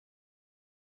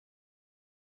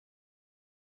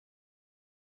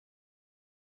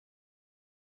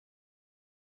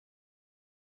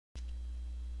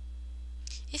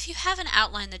If you have an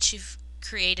outline that you've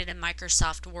created in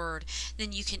Microsoft Word,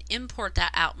 then you can import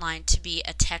that outline to be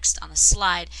a text on a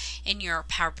slide in your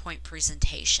PowerPoint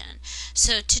presentation.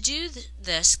 So to do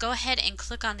this, go ahead and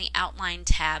click on the Outline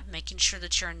tab, making sure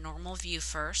that you're in normal view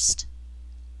first.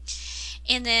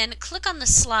 And then click on the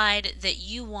slide that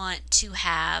you want to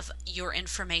have your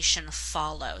information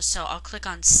follow. So I'll click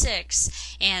on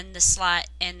 6, and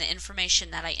the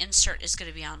information that I insert is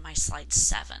going to be on my slide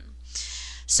 7.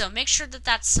 So make sure that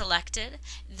that's selected,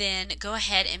 then go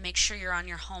ahead and make sure you're on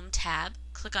your Home tab,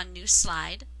 click on New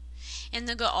Slide, and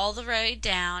then go all the way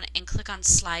down and click on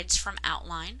Slides from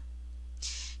Outline.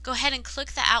 Go ahead and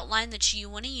click the outline that you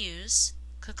want to use,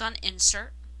 click on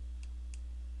Insert,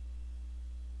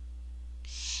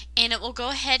 and it will go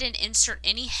ahead and insert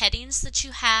any headings that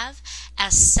you have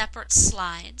as separate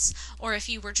slides, or if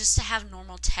you were just to have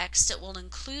normal text, it will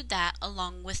include that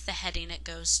along with the heading it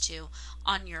goes to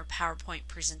on your PowerPoint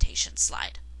presentation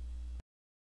slide.